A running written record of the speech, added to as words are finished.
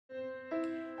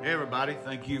Hey everybody,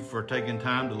 thank you for taking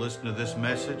time to listen to this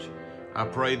message. I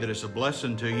pray that it's a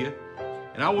blessing to you.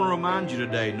 And I want to remind you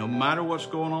today, no matter what's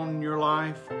going on in your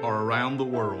life or around the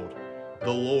world,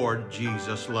 the Lord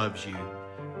Jesus loves you.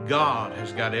 God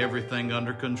has got everything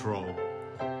under control.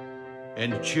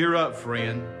 And cheer up,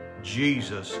 friend,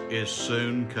 Jesus is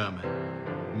soon coming.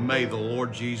 May the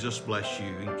Lord Jesus bless you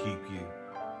and keep you.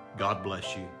 God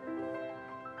bless you.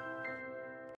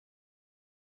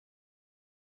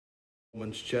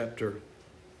 Romans chapter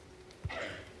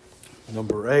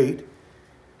number 8.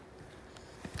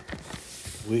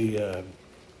 We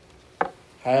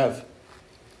have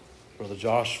Brother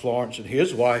Josh Florence and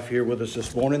his wife here with us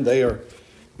this morning. They are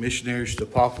missionaries to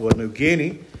Papua New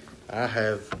Guinea. I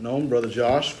have known Brother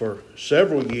Josh for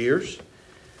several years,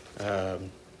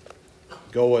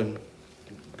 going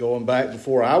back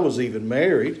before I was even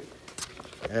married.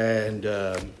 And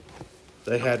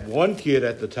they had one kid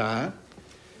at the time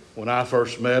when I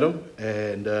first met them.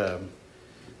 And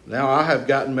now I have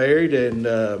gotten married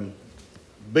and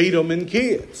beat them in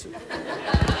kids.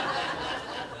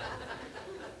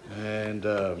 And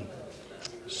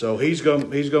so he's going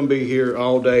to be here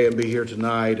all day and be here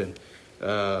tonight and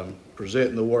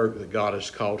presenting the work that God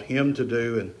has called him to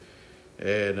do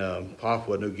in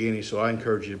Papua New Guinea. So I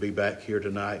encourage you to be back here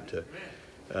tonight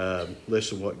to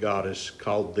listen to what God has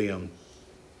called them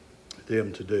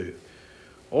to do.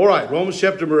 All right, Romans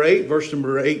chapter number 8, verse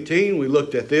number 18. We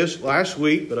looked at this last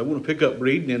week, but I want to pick up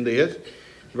reading in this.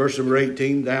 Verse number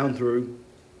 18 down through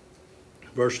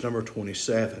verse number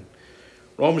 27.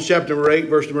 Romans chapter number 8,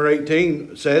 verse number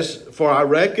 18 says, "For I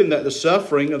reckon that the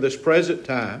suffering of this present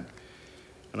time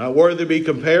are not worthy to be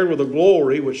compared with the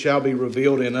glory which shall be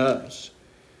revealed in us.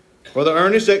 For the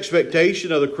earnest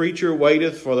expectation of the creature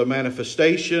waiteth for the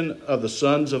manifestation of the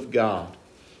sons of God.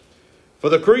 For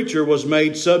the creature was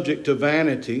made subject to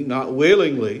vanity, not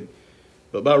willingly,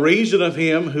 but by reason of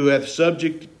him who hath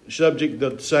subject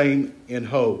the same in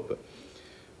hope.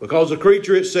 Because the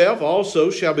creature itself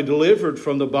also shall be delivered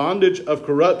from the bondage of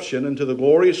corruption into the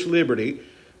glorious liberty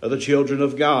of the children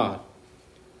of God.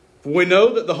 For we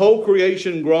know that the whole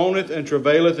creation groaneth and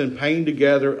travaileth in pain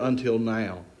together until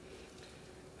now.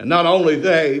 And not only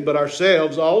they, but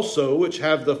ourselves also, which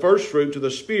have the first fruits of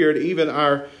the Spirit, even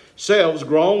ourselves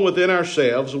groan within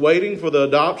ourselves, waiting for the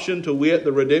adoption, to wit,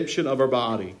 the redemption of our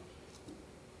body.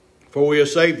 For we are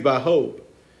saved by hope.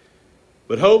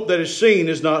 But hope that is seen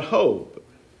is not hope.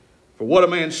 For what a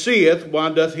man seeth, why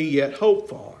doth he yet hope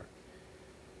for?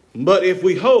 But if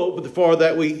we hope for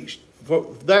that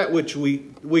which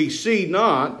we see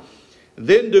not,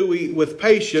 then do we with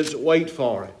patience wait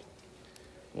for it.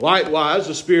 Likewise,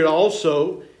 the Spirit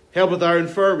also helpeth our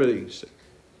infirmities.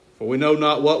 For we know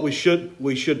not what we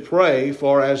should pray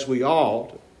for as we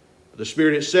ought. The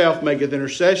Spirit itself maketh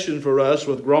intercession for us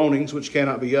with groanings which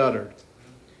cannot be uttered.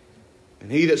 And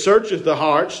he that searcheth the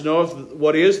hearts knoweth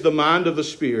what is the mind of the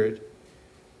Spirit,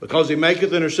 because he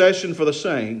maketh intercession for the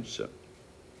saints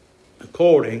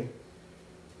according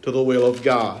to the will of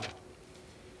God."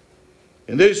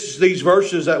 And these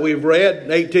verses that we've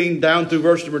read, 18 down through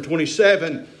verse number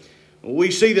 27, we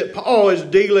see that Paul is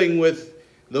dealing with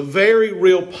the very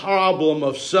real problem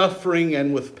of suffering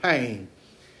and with pain.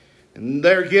 And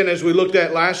there again, as we looked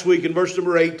at last week in verse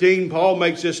number 18, Paul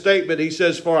makes this statement. He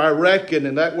says, "For I reckon,"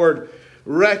 and that word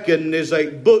reckon is a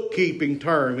bookkeeping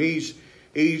term.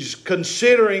 He's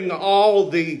considering all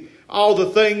the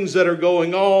things that are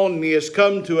going on, and he has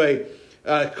come to a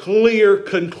clear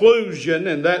conclusion.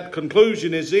 And that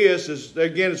conclusion is this,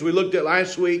 again, as we looked at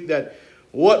last week, that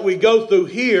what we go through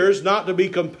here is not to be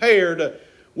compared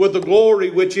with the glory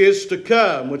which is to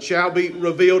come, which shall be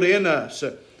revealed in us.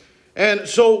 And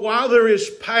so while there is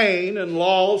pain and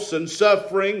loss and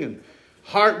suffering and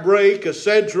heartbreak,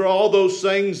 etc., all those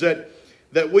things that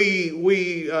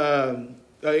we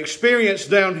experience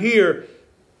down here,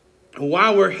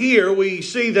 while we're here, we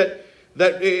see that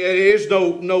it is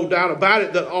no doubt about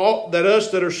it that us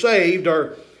that are saved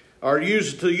are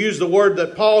used, to use the word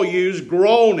that Paul used,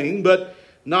 groaning. But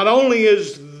not only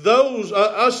is those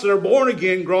us that are born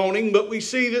again groaning, but we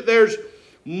see that there's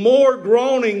more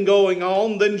groaning going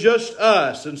on than just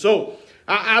us. And so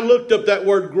I looked up that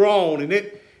word groan, and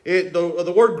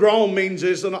the word groan means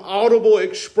is an audible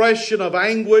expression of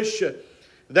anguish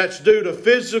that's due to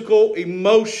physical,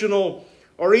 emotional,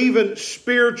 or even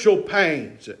spiritual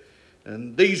pains.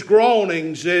 And these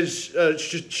groanings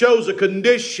shows a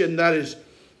condition that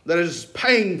is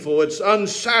painful. It's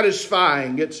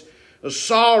unsatisfying. It's a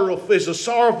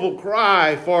sorrowful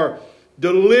cry for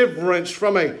deliverance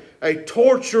from a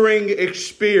torturing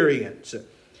experience.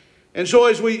 And so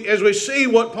as we see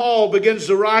what Paul begins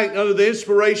to write under the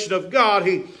inspiration of God,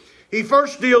 he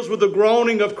first deals with the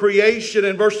groaning of creation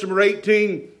in verse number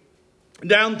 18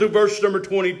 down through verse number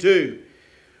 22.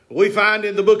 We find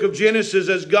in the book of Genesis,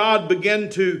 as God began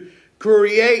to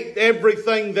create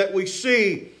everything that we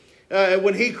see,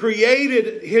 when He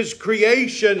created His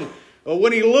creation,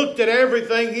 when He looked at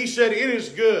everything, He said, "It is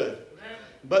good."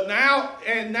 But now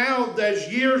as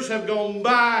years have gone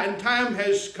by and time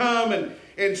has come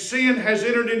and sin has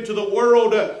entered into the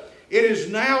world, it is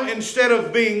now, instead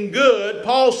of being good,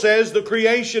 Paul says the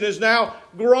creation is now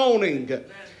groaning.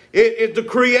 The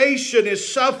creation is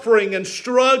suffering and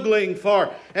struggling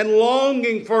for and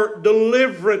longing for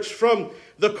deliverance from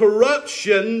the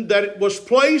corruption that was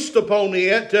placed upon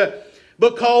it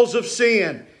because of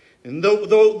sin. And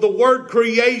the word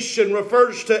creation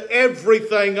refers to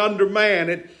everything under man.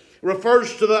 It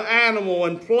refers to the animal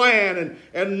and plant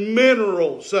and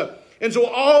minerals. And so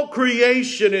all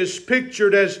creation is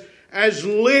pictured as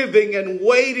living and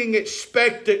waiting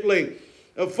expectantly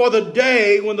for the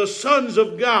day when the sons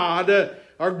of God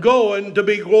are going to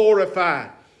be glorified.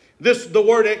 The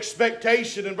word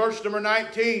expectation in verse number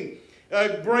 19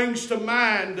 brings to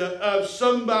mind of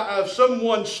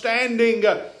someone standing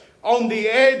on the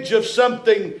edge of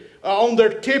something, on their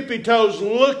tippy toes,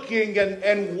 looking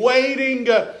and waiting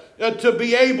to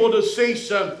be able to see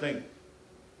something.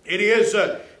 It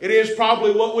is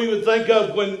probably what we would think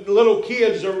of when little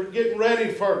kids are getting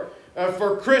ready for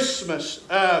Christmas.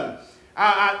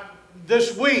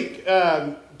 This week,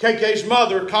 KK's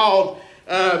mother called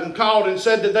and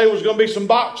said that there was going to be some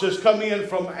boxes coming in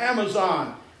from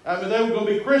Amazon. They were going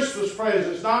to be Christmas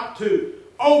presents, not to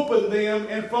open them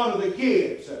in front of the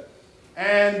kids.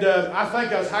 And I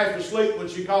think I was half asleep when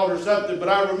she called or something, but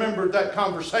I remembered that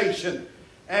conversation.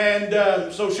 And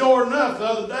so sure enough, the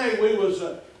other day we was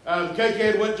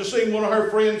KK went to see one of her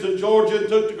friends in Georgia and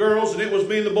took the girls, and it was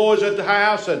me and the boys at the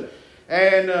house, and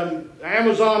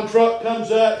Amazon truck comes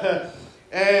up,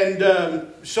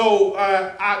 so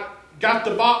I got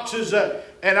the boxes,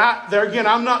 and there again,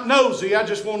 I'm not nosy. I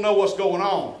just want to know what's going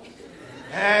on.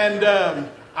 And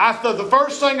I thought the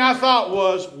first thing I thought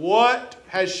was, what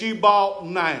has she bought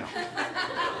now?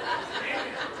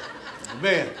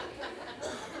 Amen.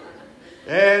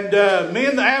 And me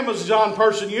and the Amazon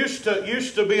person used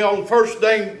to be on first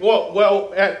name.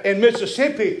 In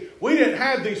Mississippi, we didn't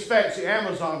have these fancy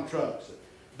Amazon trucks.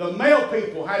 The mail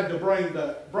people had to bring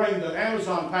the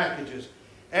Amazon packages,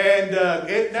 and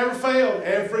it never failed.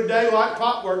 Every day, like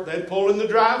clockwork, they'd pull in the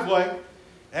driveway,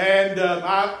 and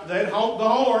they'd honk the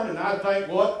horn, and I'd think,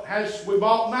 "What has we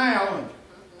bought now?"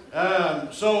 And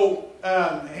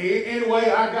anyway,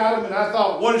 I got them, and I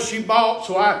thought, "What has she bought?"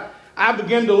 So I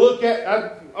began to look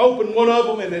I opened one of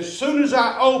them, and as soon as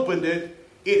I opened it,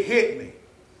 it hit me.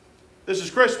 This is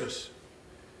Christmas.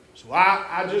 So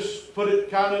I just put it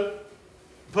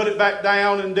back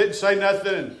down and didn't say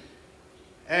nothing.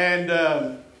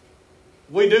 And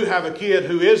we do have a kid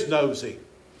who is nosy.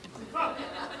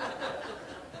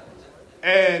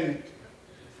 And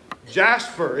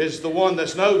Jasper is the one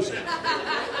that's nosy.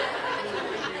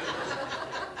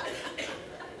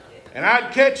 And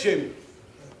I'd catch him.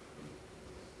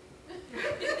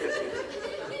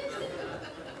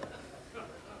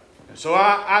 So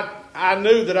I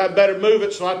knew that I'd better move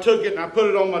it, so I took it and I put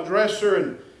it on my dresser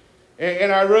and in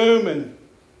our room. And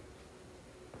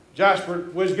Jasper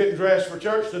was getting dressed for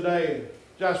church today, and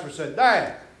Jasper said,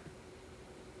 "Dad,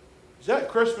 is that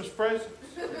Christmas presents?"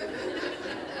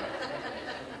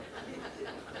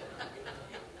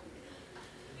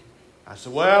 I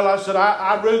said,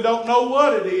 I really don't know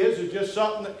what it is. It's just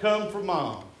something that come from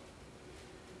Mom.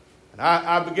 And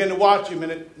I began to watch him,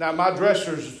 and now my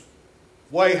dresser's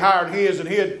way higher than his, and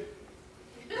he'd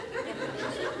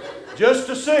just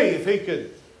to see if he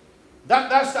could.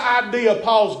 That's the idea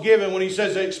Paul's given when he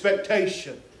says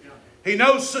expectation. He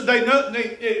knows the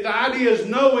idea is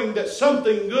knowing that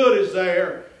something good is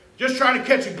there, just trying to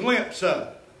catch a glimpse of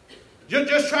it.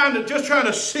 Just trying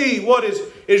to see what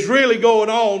is really going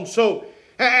on. So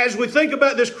as we think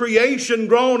about this creation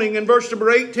groaning in verse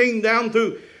number 18 down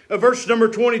through verse number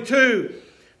 22,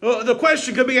 the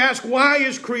question could be asked, why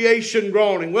is creation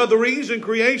groaning? Well, the reason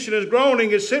creation is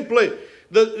groaning is simply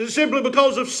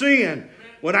because of sin.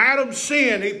 When Adam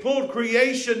sinned, he pulled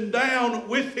creation down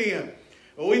with him.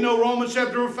 We know Romans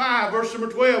chapter 5, verse number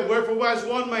 12, "Wherefore as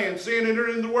one man sin entered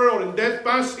into the world, and death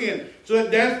by sin, so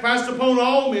that death passed upon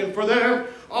all men, for that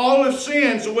all have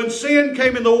sinned." So when sin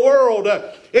came in the world,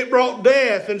 it brought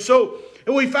death. And so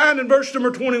we find in verse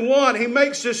number 21, he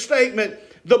makes this statement,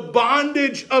 the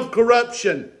bondage of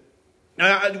corruption.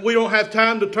 We don't have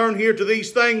time to turn here to these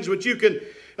things, but you can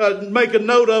make a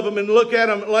note of them and look at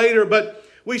them later. But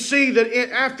we see that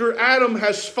after Adam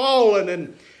has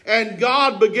fallen And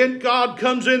God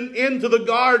comes into the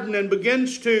garden and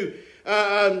begins to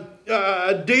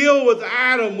deal with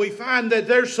Adam. We find that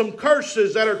there's some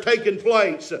curses that are taking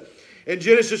place. In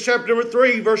Genesis chapter number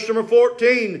 3, verse number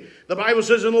 14, the Bible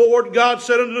says, "And the Lord God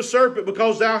said unto the serpent,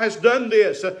 Because thou hast done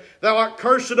this, thou art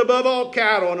cursed above all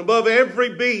cattle, and above every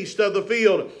beast of the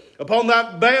field. Upon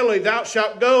thy belly thou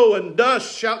shalt go, and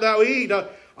dust shalt thou eat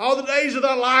all the days of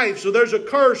thy life." So there's a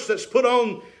curse that's put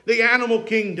on the animal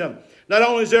kingdom. Not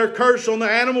only is there a curse on the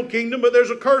animal kingdom, but there's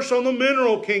a curse on the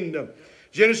mineral kingdom.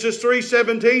 Genesis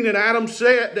 3:17, "And Adam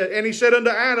said, and he said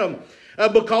unto Adam,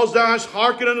 Because thou hast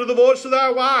hearkened unto the voice of thy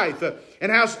wife,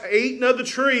 and hast eaten of the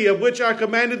tree of which I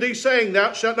commanded thee, saying,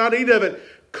 Thou shalt not eat of it.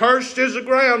 Cursed is the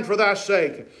ground for thy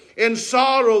sake. In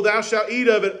sorrow thou shalt eat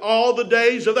of it all the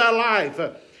days of thy life."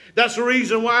 That's the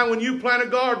reason why when you plant a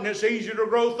garden, it's easier to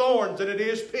grow thorns than it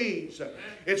is peas.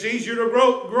 It's easier to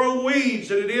grow weeds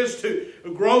than it is to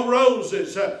grow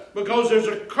roses, because there's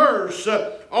a curse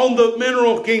on the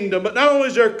mineral kingdom. But not only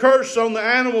is there a curse on the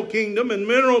animal kingdom and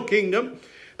mineral kingdom,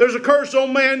 there's a curse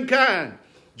on mankind.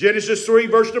 Genesis 3,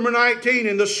 verse number 19,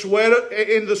 in the sweat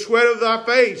of thy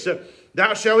face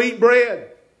thou shalt eat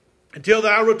bread, until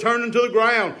thou return unto the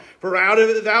ground. For out of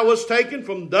it thou wast taken,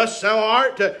 from dust thou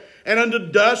art, and unto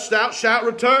dust thou shalt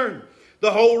return. The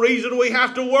whole reason we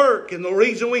have to work and the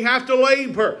reason we have to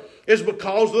labor is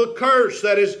because of the curse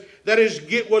that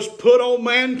was put on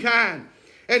mankind.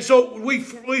 And so we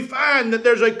find that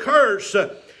there's a curse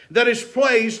that is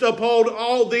placed upon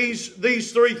all these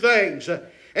three things.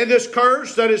 And this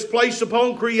curse that is placed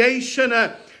upon creation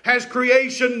has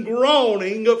creation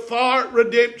groaning for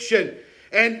redemption.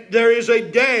 And there is a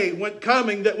day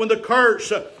coming that when the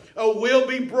curse will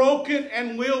be broken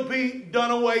and will be done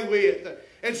away with.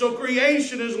 And so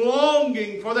creation is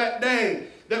longing for that day,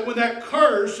 that when that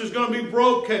curse is going to be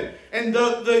broken and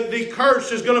the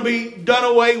curse is going to be done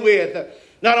away with.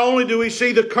 Not only do we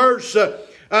see the curse, the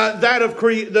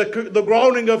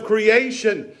groaning of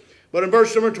creation, but in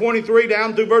verse number 23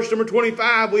 down through verse number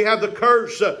 25, we have the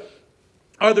curse,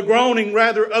 or the groaning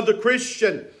rather, of the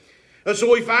Christian.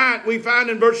 So we find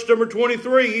in verse number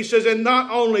 23, he says, "And not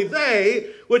only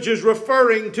they," which is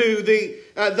referring to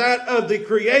that of the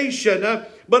creation,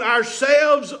 "but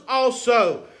ourselves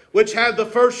also, which have the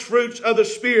first fruits of the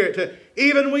Spirit,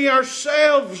 even we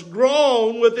ourselves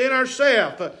groan within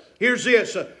ourselves." Here's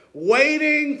this: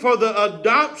 waiting for the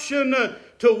adoption,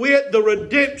 to wit, the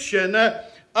redemption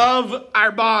of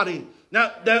our body.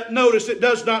 Now, notice it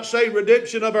does not say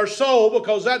redemption of our soul,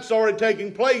 because that's already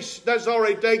taken place. That's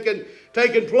already taken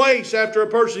place after a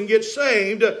person gets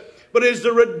saved. But it's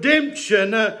the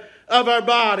redemption of our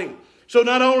body. So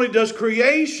not only does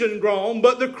creation groan,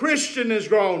 but the Christian is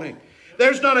groaning.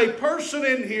 There's not a person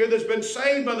in here that's been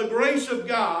saved by the grace of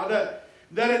God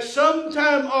that at some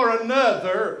time or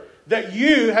another that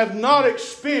you have not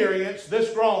experienced this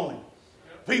groaning.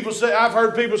 People say, I've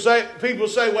heard people say,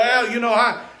 "Well, you know,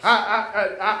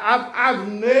 I've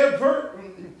never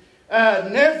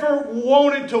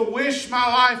wanted to wish my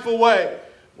life away."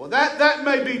 Well, that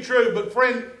may be true, but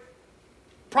friend,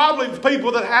 probably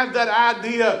people that have that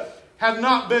idea have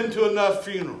not been to enough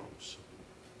funerals.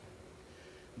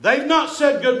 They've not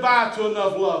said goodbye to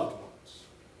enough loved ones.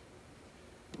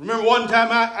 Remember one time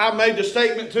I made the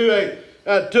statement to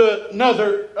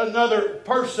another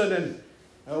person, and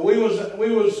we was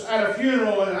at a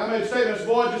funeral, and I made a statement, I said,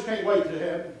 "Boy, I just can't wait to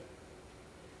heaven."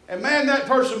 And man, that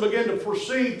person began to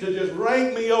proceed to just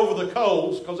rake me over the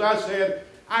coals, because I said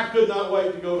I could not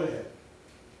wait to go to heaven.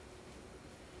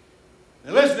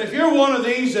 And listen, if you're one of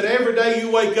these that every day you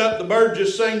wake up, the birds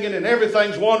just singing, and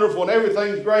everything's wonderful, and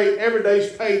everything's great, every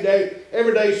day's payday,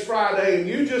 every day's Friday, and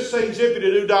you just sing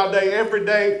zippity-doo-dah day every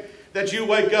day that you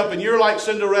wake up, and you're like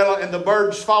Cinderella, and the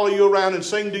birds follow you around and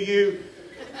sing to you,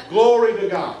 glory to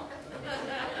God.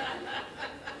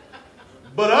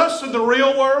 But us in the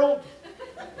real world,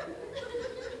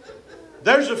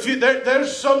 there's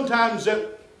sometimes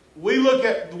that we look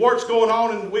at what's going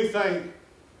on and we think,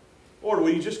 "Lord, will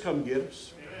you just come get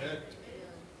us?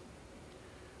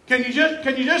 Can you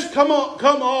just come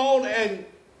on and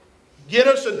get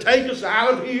us and take us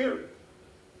out of here?"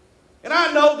 And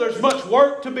I know there's much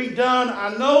work to be done.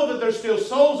 I know that there's still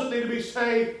souls that need to be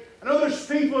saved. I know there's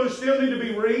people who still need to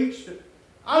be reached.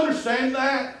 I understand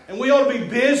that, and we ought to be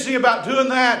busy about doing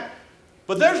that.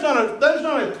 But there's not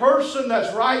a person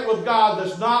that's right with God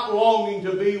that's not longing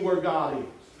to be where God is.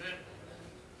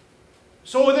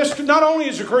 So this not only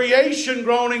is the creation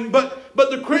groaning, but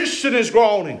the Christian is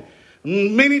groaning.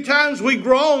 Many times we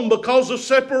groan because of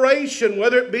separation,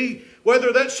 whether it be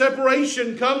whether that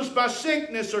separation comes by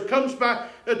sickness or comes by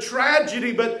a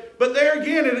tragedy. But there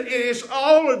again, it is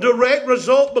all a direct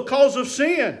result because of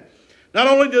sin. Not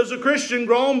only does a Christian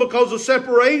groan because of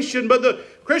separation, but the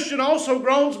Christian also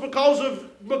groans because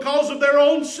of their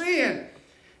own sin.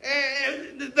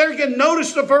 And there again,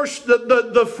 notice the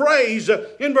phrase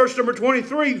in verse number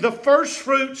 23, the first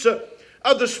fruits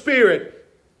of the Spirit.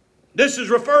 This is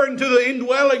referring to the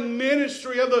indwelling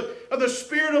ministry of the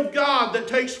Spirit of God that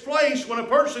takes place when a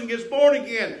person gets born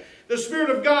again. The Spirit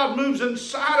of God moves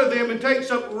inside of them and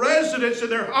takes up residence in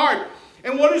their heart.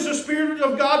 And what is the Spirit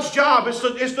of God's job? It's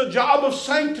the job of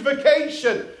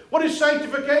sanctification. What is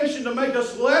sanctification? To make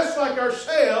us less like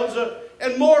ourselves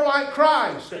and more like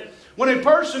Christ. When a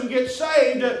person gets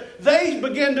saved, they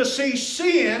begin to see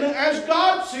sin as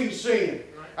God sees sin.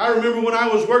 I remember when I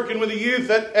was working with the youth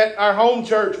at our home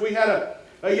church, we had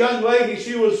a young lady.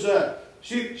 She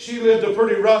lived a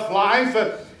pretty rough life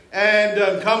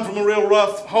and come from a real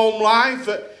rough home life.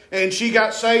 And she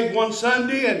got saved one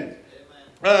Sunday,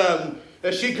 and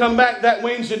she come back that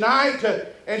Wednesday night,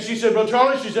 and she said, "Well,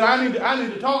 Charlie," she said, "I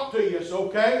need to talk to you." I said,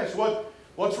 "Okay." That's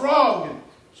what's wrong. And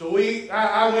so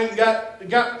I went and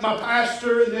got my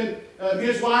pastor, and then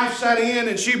his wife sat in,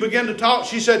 and she began to talk.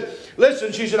 She said,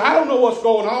 "Listen," she said, "I don't know what's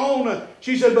going on."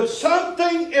 She said, "But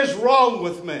something is wrong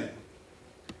with me."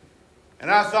 And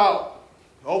I thought,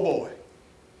 oh boy.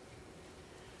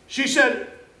 She said,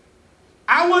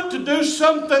 "I went to do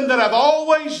something that I've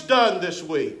always done this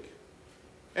week."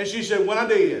 And she said, when I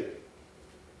did,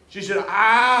 she said,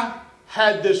 "I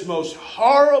had this most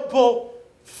horrible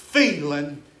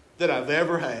feeling that I've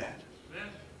ever had."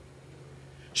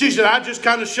 She said, "I just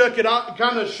kind of shook it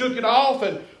off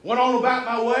and went on about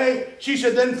my way." She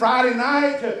said, "Then Friday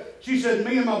night," she said,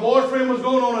 "me and my boyfriend was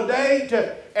going on a date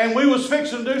and we was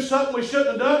fixing to do something we shouldn't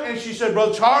have done." And she said,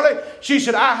 "Brother Charlie," she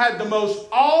said, "I had the most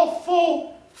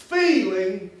awful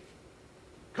feeling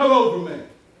come over me."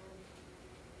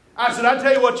 I said, "I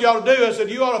tell you what you ought to do." I said,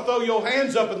 "You ought to throw your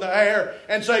hands up in the air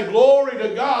and say, 'Glory to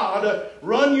God,'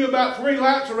 run you about 3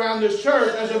 laps around this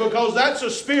church." I said, because that's the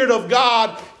Spirit of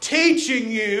God teaching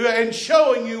you and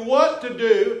showing you what to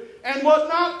do and what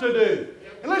not to do.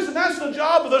 And listen, that's the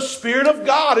job of the Spirit of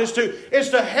God, is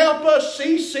to help us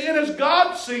see sin as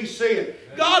God sees sin.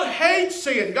 God hates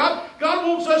sin. God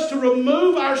wants us to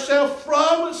remove ourselves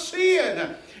from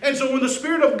sin. And so when the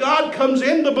Spirit of God comes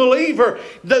in the believer,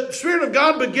 the Spirit of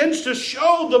God begins to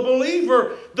show the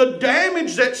believer the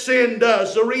damage that sin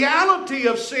does, the reality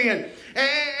of sin.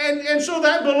 And so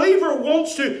that believer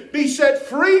wants to be set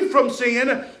free from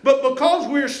sin, but because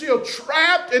we're still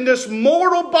trapped in this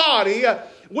mortal body,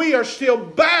 we are still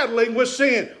battling with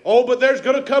sin. Oh, but there's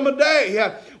going to come a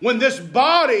day when this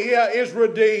body is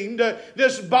redeemed,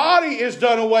 this body is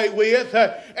done away with,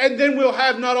 and then we'll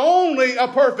have not only a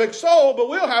perfect soul, but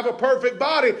we'll have a perfect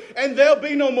body, and there'll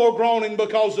be no more groaning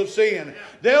because of sin.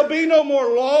 There'll be no more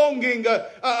longing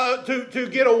to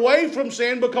get away from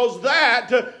sin, because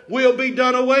that will be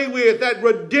done away with, that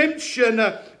redemption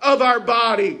of our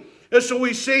body. And so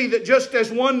we see that just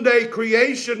as one day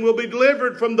creation will be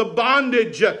delivered from the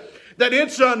bondage that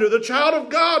it's under, the child of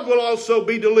God will also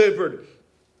be delivered.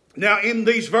 Now in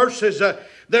these verses,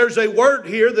 there's a word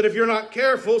here that if you're not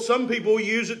careful, some people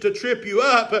use it to trip you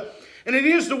up. And it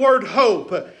is the word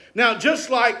hope. Now just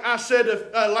like I said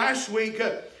last week,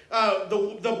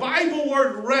 the Bible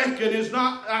word reckon is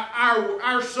not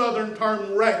our southern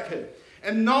term reckon.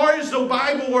 And nor is the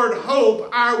Bible word hope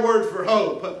our word for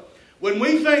hope. When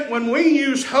we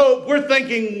use hope, we're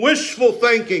thinking wishful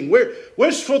thinking. We're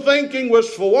wishful thinking,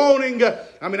 wishful wanting.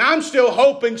 I'm still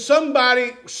hoping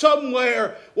somebody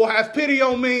somewhere will have pity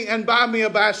on me and buy me a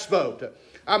bass boat.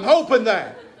 I'm hoping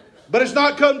that. But it's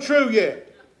not come true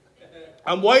yet.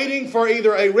 I'm waiting for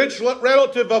either a rich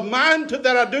relative of mine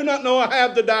that I do not know I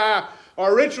have to die, or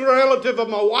a rich relative of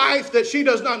my wife that she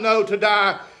does not know to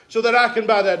die, so that I can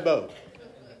buy that boat.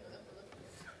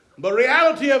 But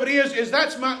reality of it is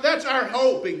that's our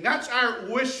hoping. That's our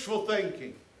wishful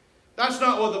thinking. That's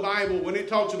not what the Bible, when it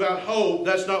talks about hope,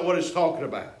 that's not what it's talking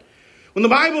about. When the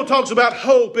Bible talks about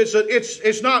hope,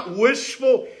 it's not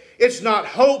wishful, it's not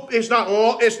hope, it's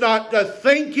not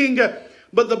thinking,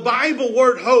 but the Bible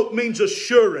word hope means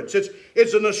assurance.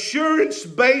 It's an assurance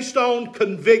based on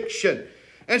conviction.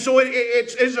 And so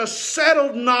it's a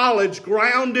settled knowledge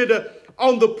grounded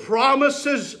on the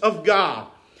promises of God.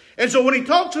 And so when he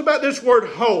talks about this word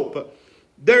hope,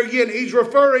 there again, he's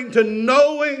referring to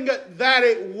knowing that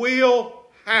it will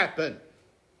happen.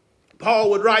 Paul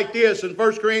would write this in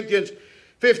 1 Corinthians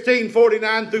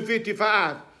 15:49 through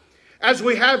 55. As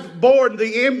we have borne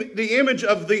the image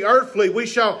of the earthly, we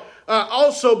shall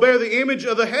also bear the image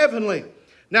of the heavenly.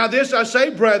 Now this I say,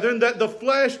 brethren,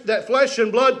 that flesh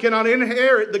and blood cannot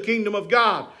inherit the kingdom of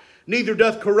God, neither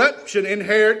doth corruption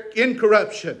inherit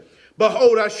incorruption.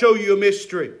 Behold, I show you a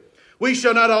mystery. We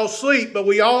shall not all sleep, but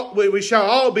we shall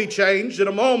all be changed in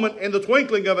a moment, in the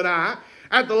twinkling of an eye,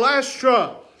 at the last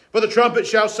trump. For the trumpet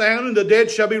shall sound, and the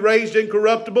dead shall be raised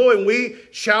incorruptible, and we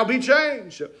shall be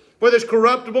changed. For this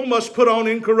corruptible must put on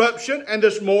incorruption, and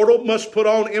this mortal must put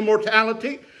on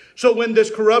immortality. So when this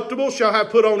corruptible shall have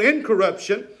put on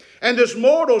incorruption, and this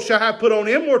mortal shall have put on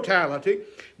immortality,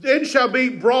 then shall be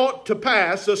brought to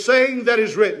pass the saying that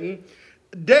is written,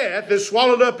 Death is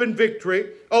swallowed up in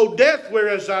victory. O death, where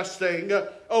is thy sting?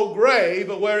 O grave,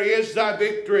 where is thy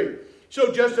victory?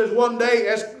 So just as one day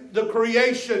as the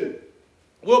creation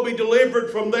will be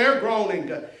delivered from their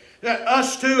groaning,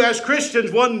 us too as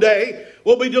Christians one day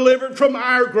will be delivered from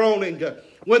our groaning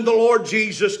when the Lord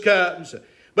Jesus comes.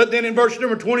 But then in verse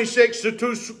number 26 to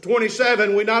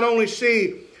 27, we not only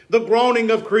see the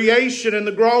groaning of creation and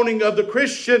the groaning of the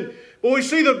Christian, but we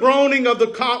see the groaning of the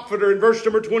Comforter in verse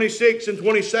number 26 and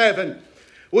 27.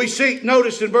 We see,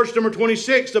 notice in verse number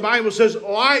 26, the Bible says,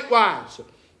 likewise,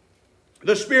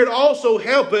 the Spirit also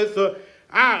helpeth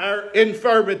our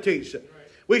infirmities.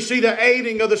 We see the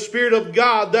aiding of the Spirit of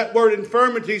God. That word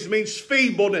infirmities means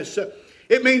feebleness.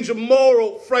 It means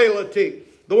moral frailty.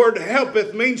 The word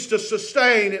helpeth means to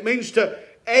sustain. It means to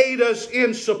aid us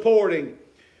in supporting.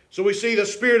 So we see the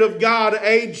Spirit of God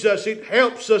aids us. It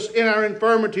helps us in our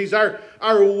infirmities, our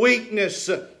weakness,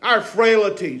 our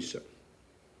frailties.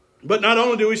 But not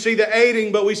only do we see the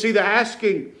aiding, but we see the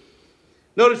asking.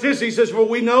 Notice this, he says, for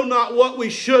we know not what we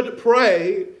should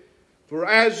pray for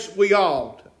as we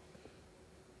ought.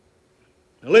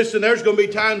 Now listen, there's going to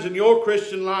be times in your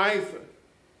Christian life,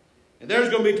 and there's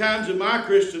going to be times in my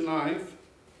Christian life,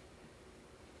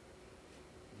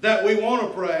 that we want to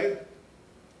pray.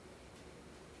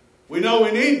 We know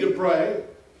we need to pray.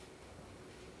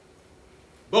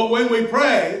 But when we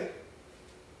pray,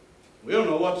 we don't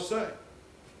know what to say.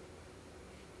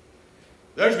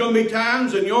 There's going to be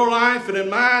times in your life and in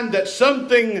mine that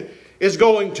something is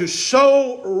going to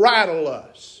so rattle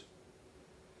us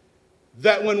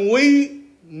that when we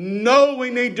know we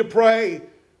need to pray,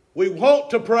 we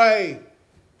want to pray,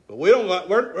 but we're not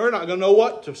going to know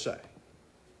what to say.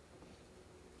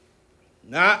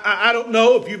 Now, I don't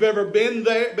know if you've ever been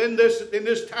in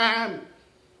this time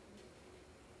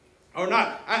or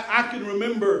not. I can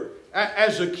remember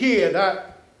as a kid,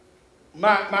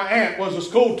 my aunt was a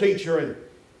school teacher,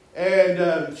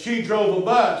 and she drove a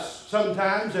bus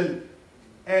sometimes,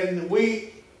 and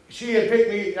she had picked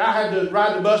me. I had to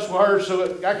ride the bus for her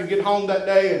so I could get home that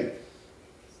day. And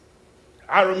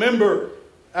I remember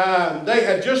they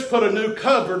had just put a new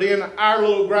culvert in our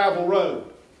little gravel road.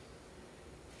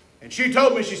 And she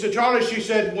told me, she said, Charlie, she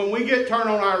said, when we get turned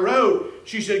on our road,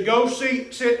 she said, go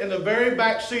sit in the very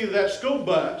back seat of that school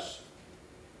bus.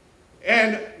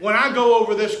 And when I go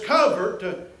over this culvert,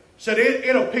 said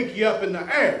it'll pick you up in the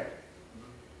air.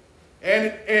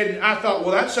 And I thought,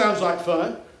 well, that sounds like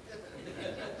fun.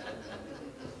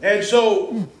 And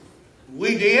so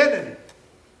we did,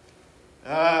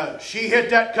 and she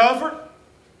hit that culvert,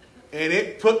 and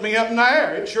it put me up in the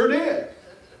air. It sure did.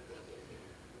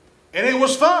 And it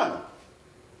was fun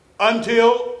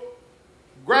until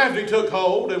gravity took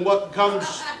hold, and what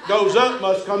goes up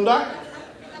must come down.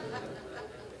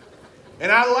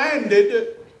 And I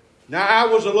landed. Now I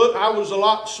was a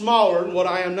lot smaller than what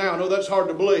I am now. I know that's hard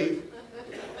to believe.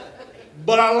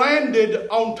 But I landed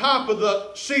on top of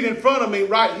the seat in front of me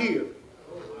right here.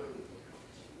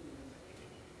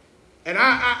 And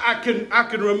I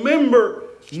can remember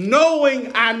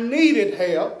knowing I needed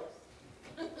help.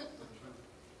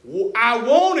 I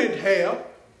wanted help.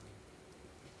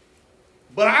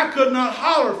 But I could not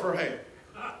holler for help.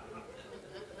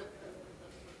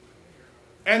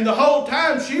 And the whole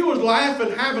time she was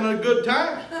laughing, having a good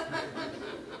time.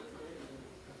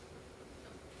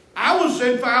 I was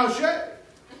in foul shape.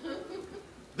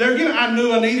 There again, I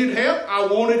knew I needed help. I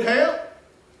wanted help.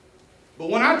 But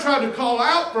when I tried to call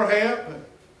out for help,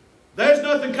 there's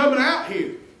nothing coming out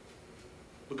here.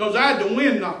 Because I had the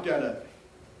wind knocked out of me.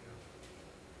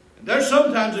 And there's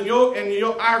sometimes in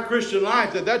our Christian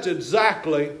life that's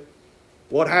exactly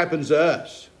what happens to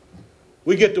us.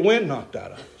 We get the wind knocked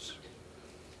out of us.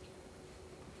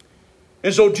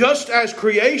 And so just as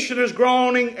creation is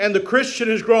groaning and the Christian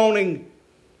is groaning,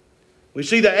 we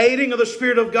see the aiding of the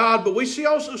Spirit of God, but we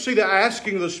also see the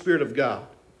asking of the Spirit of God.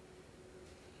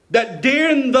 That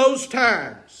during those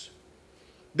times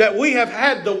that we have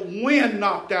had the wind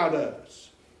knocked out of us,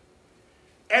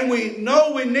 and we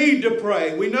know we need to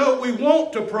pray, we know we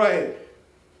want to pray,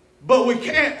 but we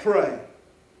can't pray.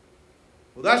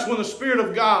 Well, that's when the Spirit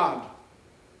of God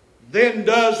then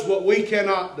does what we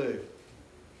cannot do.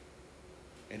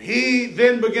 And He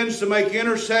then begins to make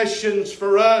intercessions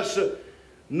for us.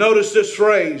 Notice this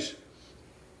phrase,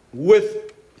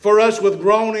 for us with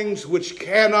groanings which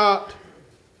cannot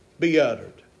be uttered.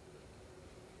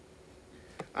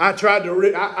 I tried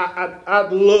to I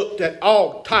looked at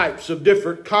all types of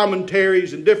different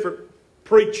commentaries and different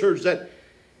preachers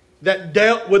that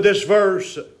dealt with this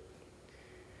verse.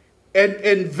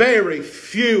 And very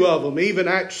few of them even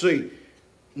actually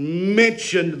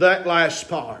mentioned that last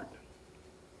part.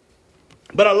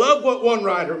 But I love what one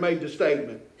writer made the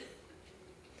statement.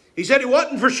 He said it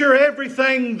wasn't for sure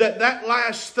everything that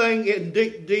last thing in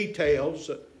details.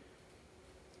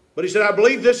 But he said, I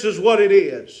believe this is what it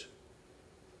is.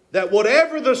 That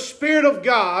whatever the Spirit of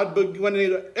God,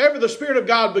 whenever the Spirit of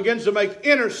God begins to make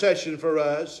intercession for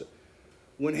us,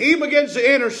 when He begins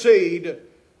to intercede,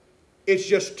 it's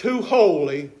just too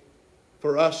holy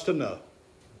for us to know.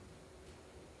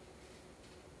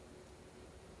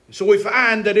 So we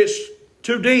find that it's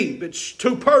too deep, it's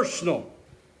too personal,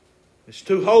 it's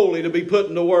too holy to be put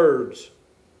into words.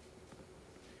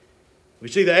 We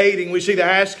see the aiding, we see the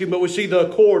asking, but we see the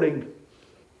according.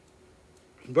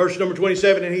 Verse number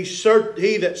 27, and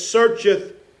he that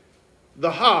searcheth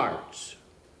the hearts.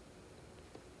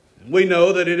 And we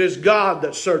know that it is God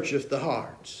that searcheth the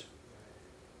hearts.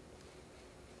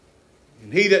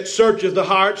 And he that searcheth the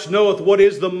hearts knoweth what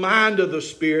is the mind of the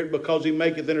Spirit, because He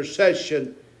maketh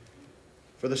intercession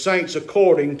for the saints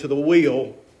according to the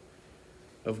will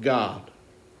of God.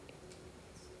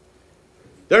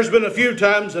 There's been a few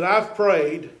times that I've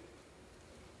prayed,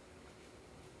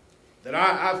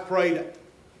 I've prayed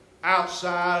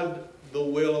outside the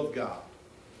will of God.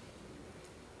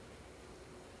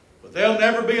 But there'll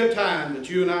never be a time that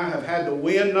you and I have had the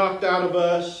wind knocked out of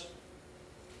us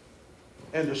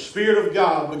and the Spirit of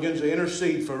God begins to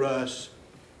intercede for us,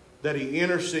 that He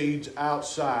intercedes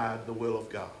outside the will of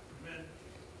God. Amen.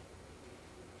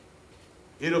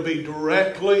 It'll be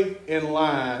directly in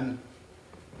line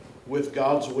with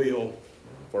God's will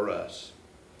for us.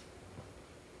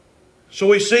 So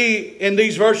we see in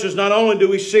these verses, not only do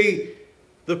we see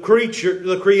the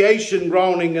creation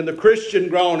groaning and the Christian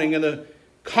groaning and the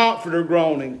Comforter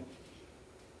groaning.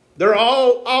 They're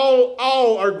all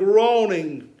are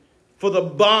groaning for the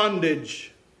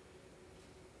bondage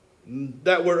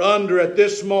that we're under at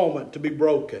this moment to be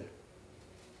broken.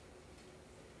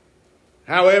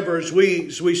 However, as we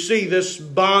see this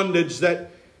bondage that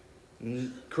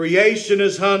creation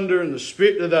is under, and the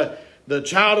spirit of the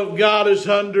child of God is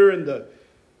under, and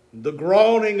the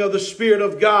groaning of the Spirit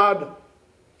of God,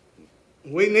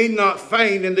 we need not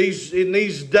faint in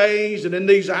these days and in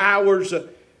these hours.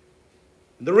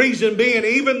 The reason being,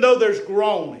 even though there's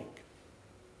groaning,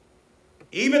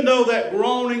 even though that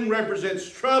groaning represents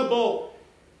trouble,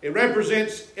 it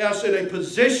represents us in a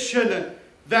position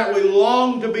that we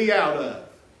long to be out of.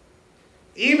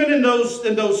 Even in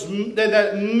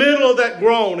that middle of that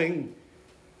groaning,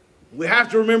 we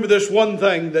have to remember this one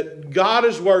thing, that God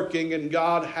is working and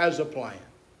God has a plan.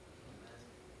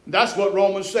 That's what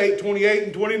Romans 8:28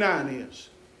 and 29 is.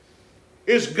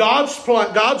 It's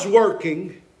God's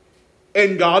working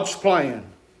and God's plan.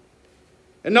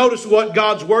 And notice what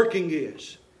God's working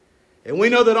is. And we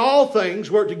know that all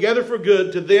things work together for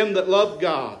good to them that love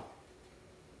God,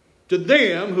 to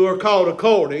them who are called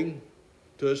according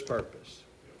to His purpose.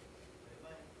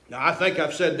 Now, I think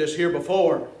I've said this here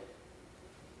before.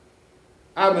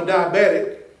 I'm a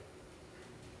diabetic.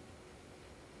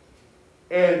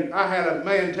 And I had a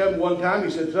man tell me one time, he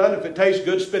said, "Son, if it tastes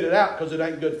good, spit it out, because it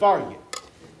ain't good for you."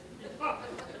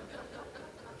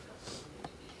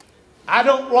 I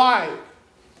don't like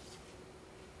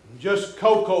just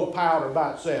cocoa powder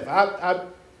by itself.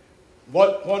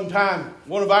 One time,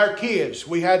 one of our kids,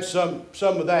 we had some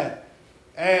of that.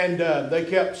 And they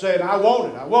kept saying, I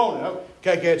want it.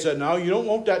 KK said, "No, you don't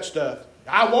want that stuff."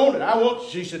 "I want it.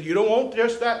 She said, "You don't want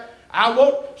just that?" "I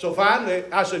want it." So finally,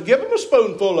 I said, "Give him a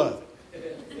spoonful of it."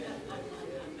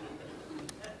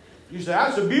 You say,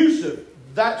 "That's abusive."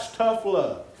 That's tough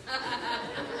love.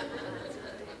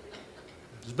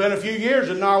 It's been a few years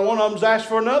and now one of them's asked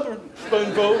for another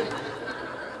spoonful.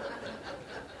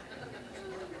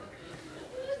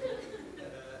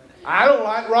 I don't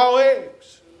like raw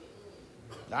eggs.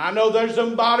 Now, I know there's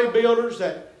some bodybuilders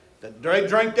that they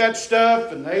drink that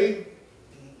stuff and they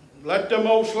let them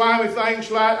old slimy things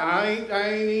slide. I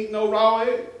ain't eating no raw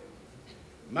egg.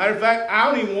 Matter of fact,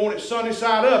 I don't even want it sunny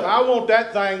side up. I want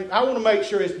that thing, I want to make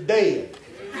sure it's dead.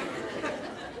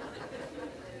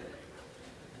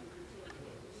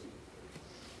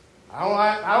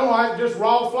 I don't like just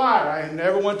raw flour. I ain't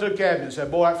never went to a cabinet and said,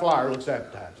 boy, that flour looks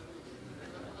appetizing.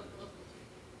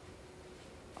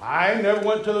 I ain't never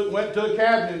went to the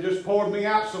cabinet and just poured me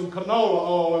out some canola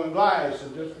oil in a glass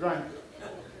and just drank it.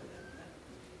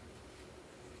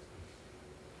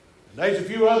 There's a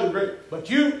few other great, but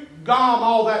you gom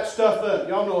all that stuff up.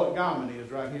 Y'all know what gomming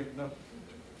is right here. No?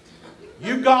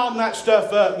 You gom that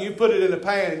stuff up and you put it in a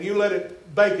pan and you let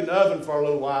it bake in the oven for a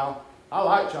little while. I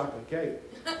like chocolate cake.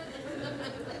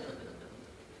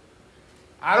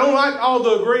 I don't like all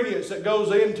the ingredients that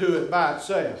goes into it by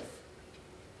itself.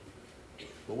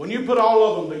 But when you put all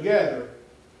of them together,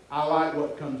 I like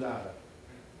what comes out of it.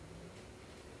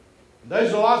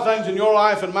 There's a lot of things in your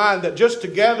life and mine that just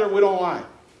together we don't like.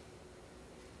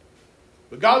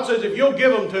 But God says, if you'll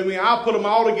give them to me, I'll put them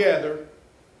all together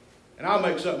and I'll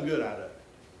make something good out of it.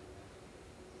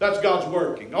 That's God's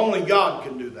working. Only God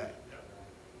can do that.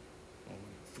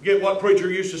 Forget what preacher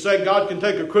used to say, God can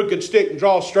take a crooked stick and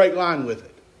draw a straight line with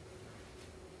it.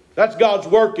 That's God's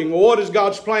working. Well, what is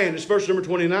God's plan? It's verse number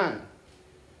 29.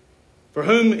 For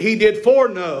whom he did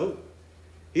foreknow,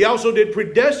 he also did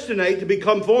predestinate to be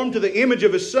conformed to the image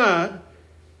of his Son,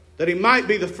 that he might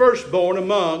be the firstborn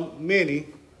among many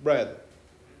brethren.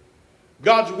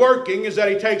 God's working is that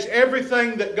he takes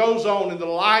everything that goes on in the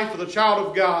life of the child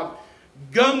of God,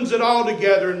 gums it all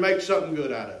together and makes something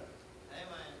good out of it.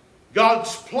 Amen.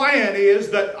 God's plan is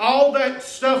that all that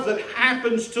stuff that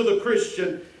happens to the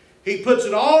Christian, he puts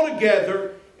it all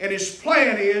together, and his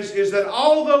plan is that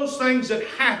all those things that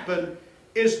happen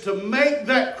is to make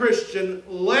that Christian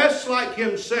less like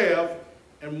himself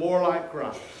and more like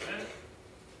Christ.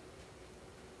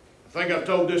 I think I've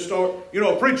told this story. You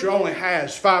know, a preacher only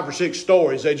has 5 or 6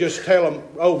 stories. They just tell them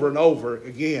over and over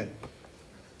again.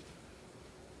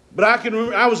 But I can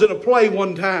remember I was in a play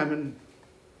one time and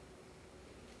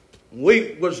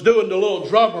we was doing the little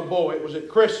drummer boy. It was at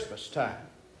Christmas time.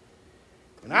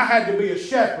 And I had to be a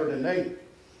shepherd, and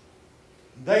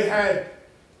they had,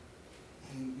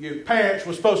 your parents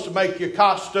were supposed to make you a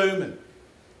costume, and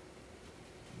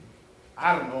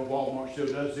I don't know if Walmart still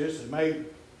does this, and maybe.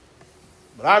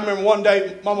 But I remember one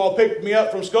day, Mama picked me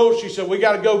up from school. She said, we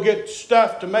got to go get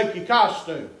stuff to make your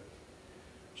costume.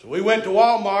 So we went to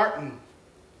Walmart, and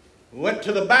we went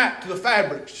to the back to the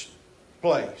fabrics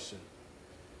place. And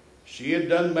she had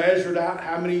measured out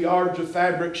how many yards of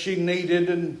fabric she needed,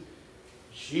 and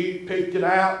she picked it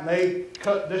out, and they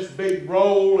cut this big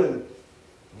roll and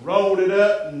rolled it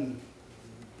up and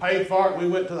paid for it. We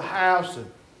went to the house, and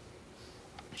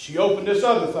she opened this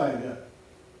other thing up.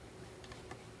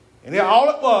 And all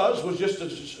it was just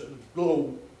a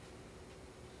little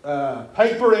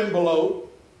paper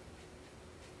envelope.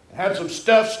 It had some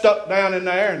stuff stuck down in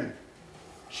there, and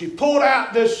she pulled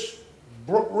out this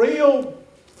real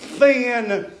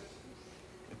thin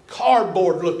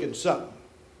cardboard looking something.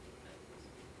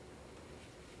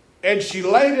 And she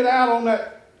laid it out on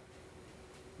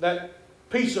that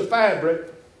piece of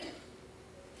fabric.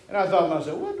 And I thought to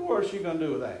myself, what in the world is she going to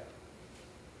do with that?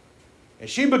 And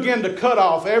she began to cut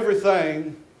off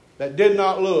everything that did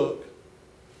not look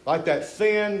like that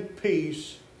thin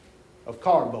piece of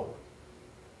cardboard.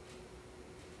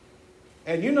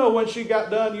 And you know when she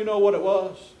got done, you know what it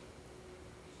was?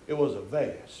 It was a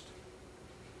vest.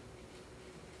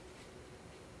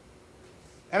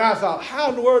 And I thought, how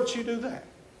in the world did she do that?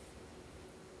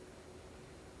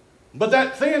 But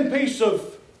that thin piece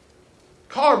of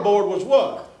cardboard was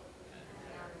what?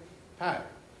 Pattern.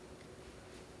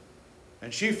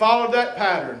 And she followed that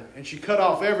pattern, and she cut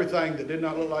off everything that did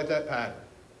not look like that pattern.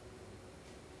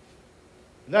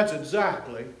 And that's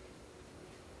exactly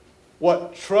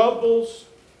what troubles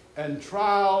and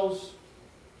trials,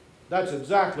 that's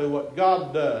exactly what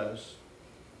God does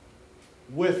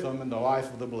with them in the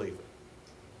life of the believer.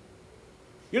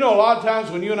 You know, a lot of times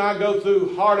when you and I go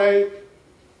through heartache,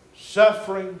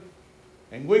 suffering,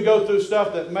 and we go through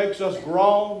stuff that makes us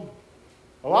groan,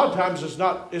 a lot of times it's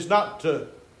not to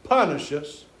punish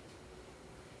us,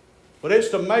 but it's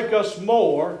to make us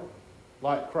more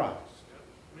like Christ.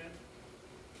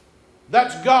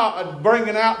 That's God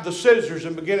bringing out the scissors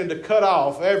and beginning to cut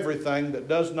off everything that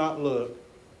does not look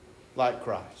like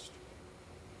Christ.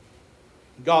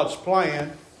 God's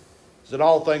plan is that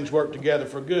all things work together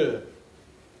for good.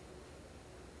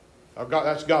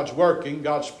 That's God's working.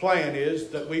 God's plan is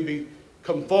that we be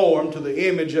conformed to the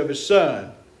image of His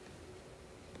Son.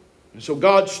 And so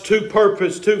God's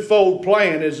twofold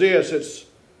plan is this. It's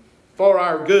for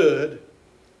our good,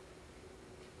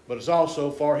 but it's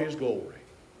also for His glory.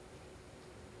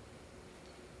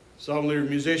 Song leader,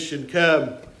 musician,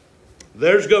 come.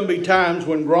 There's going to be times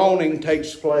when groaning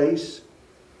takes place.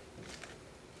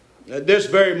 At this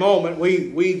very moment,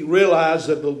 we realize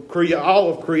that all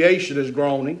of creation is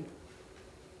groaning.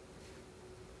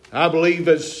 I believe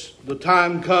as the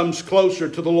time comes closer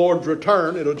to the Lord's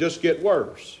return, it'll just get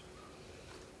worse.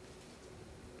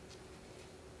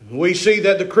 We see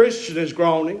that the Christian is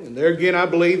groaning. And there again, I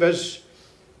believe as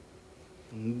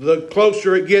the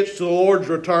closer it gets to the Lord's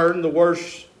return, the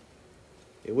worse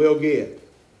it will get.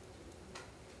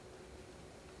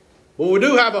 But we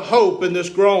do have a hope in this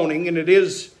groaning, and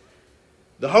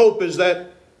the hope is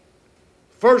that,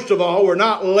 first of all, we're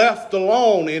not left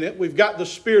alone in it. We've got the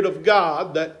Spirit of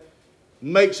God that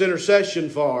makes intercession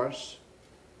for us.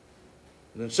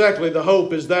 And then secondly, the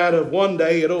hope is that of one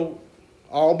day it'll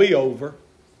all be over,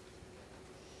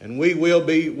 and we will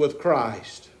be with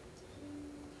Christ.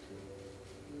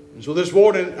 And so this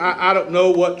morning, I don't know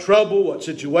what trouble, what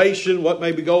situation, what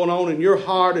may be going on in your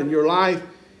heart and your life.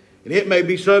 And it may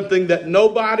be something that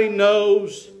nobody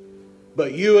knows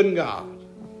but you and God.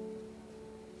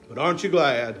 But aren't you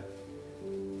glad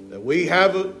that we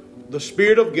have the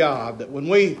Spirit of God, that when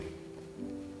we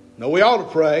know we ought to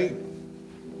pray,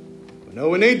 we know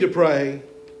we need to pray,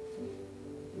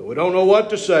 but we don't know what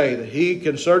to say, that He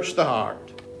can search the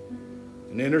heart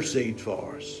and intercede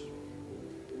for us.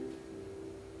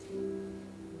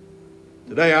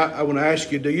 Today I want to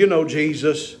ask you, do you know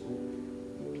Jesus?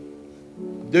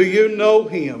 Do you know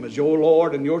Him as your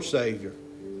Lord and your Savior?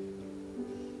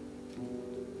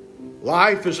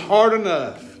 Life is hard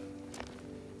enough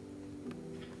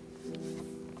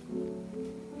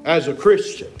as a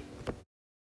Christian.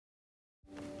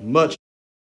 Much.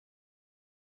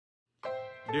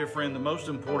 Dear friend, the most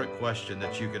important question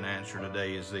that you can answer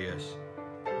today is this.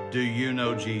 Do you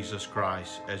know Jesus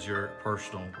Christ as your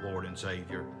personal Lord and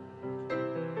Savior?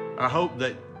 I hope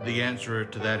that the answer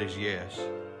to that is yes.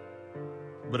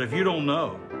 But if you don't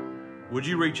know, would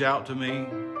you reach out to me?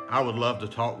 I would love to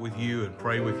talk with you and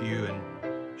pray with you and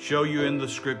show you in the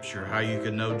Scripture how you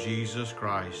can know Jesus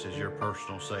Christ as your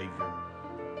personal Savior.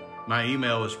 My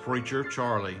email is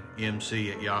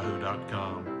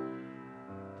preachercharliemc@yahoo.com.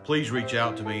 Please reach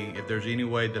out to me if there's any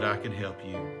way that I can help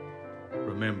you.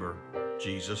 Remember,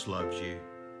 Jesus loves you.